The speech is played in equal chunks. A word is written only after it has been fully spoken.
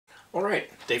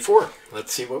Alright, day 4.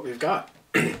 Let's see what we've got.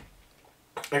 I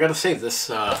gotta say, this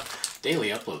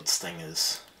daily uploads thing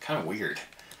is kind of weird.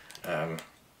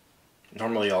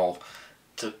 Normally I'll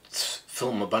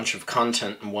film a bunch of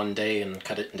content in one day and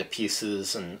cut it into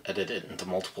pieces and edit it into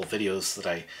multiple videos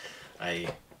that I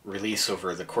release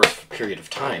over the course of a period of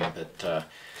time, but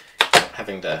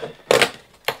having to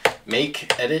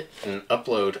make, edit, and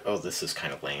upload... Oh, this is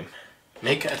kind of lame.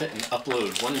 Make, edit, and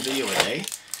upload one video a day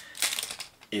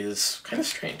is kind of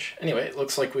strange. Anyway, it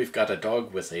looks like we've got a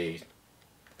dog with a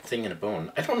thing in a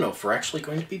bone. I don't know if we're actually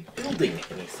going to be building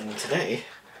anything today.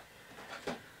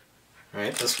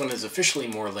 Alright, this one is officially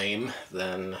more lame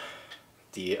than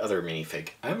the other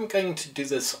minifig. I'm going to do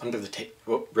this under the table.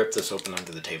 Oh, rip this open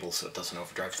under the table so it doesn't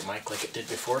overdrive the mic like it did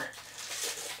before.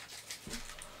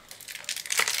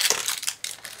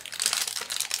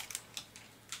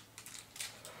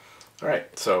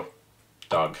 Alright, so,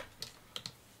 dog.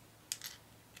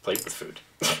 Plate with food.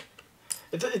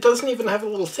 It doesn't even have a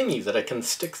little thingy that I can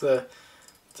stick the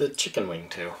chicken wing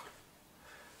to.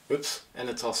 Oops, and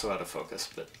it's also out of focus,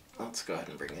 but let's go ahead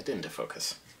and bring it into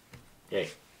focus. Yay.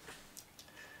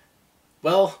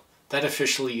 Well, that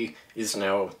officially is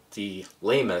now the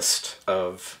lamest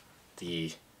of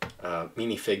the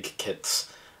minifig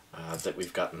kits that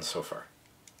we've gotten so far.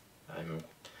 I'm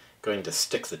going to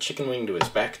stick the chicken wing to his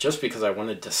back just because I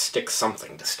wanted to stick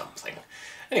something to something.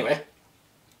 Anyway,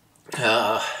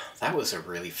 that was a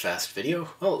really fast video.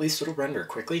 Well, at least it'll render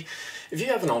quickly. If you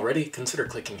haven't already, consider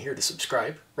clicking here to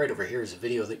subscribe. Right over here is a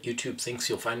video that YouTube thinks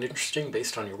you'll find interesting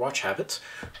based on your watch habits.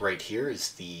 Right here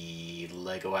is the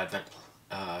LEGO Advent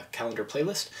calendar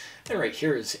playlist. And right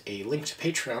here is a link to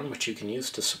Patreon, which you can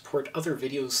use to support other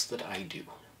videos that I do.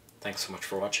 Thanks so much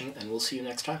for watching, and we'll see you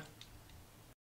next time.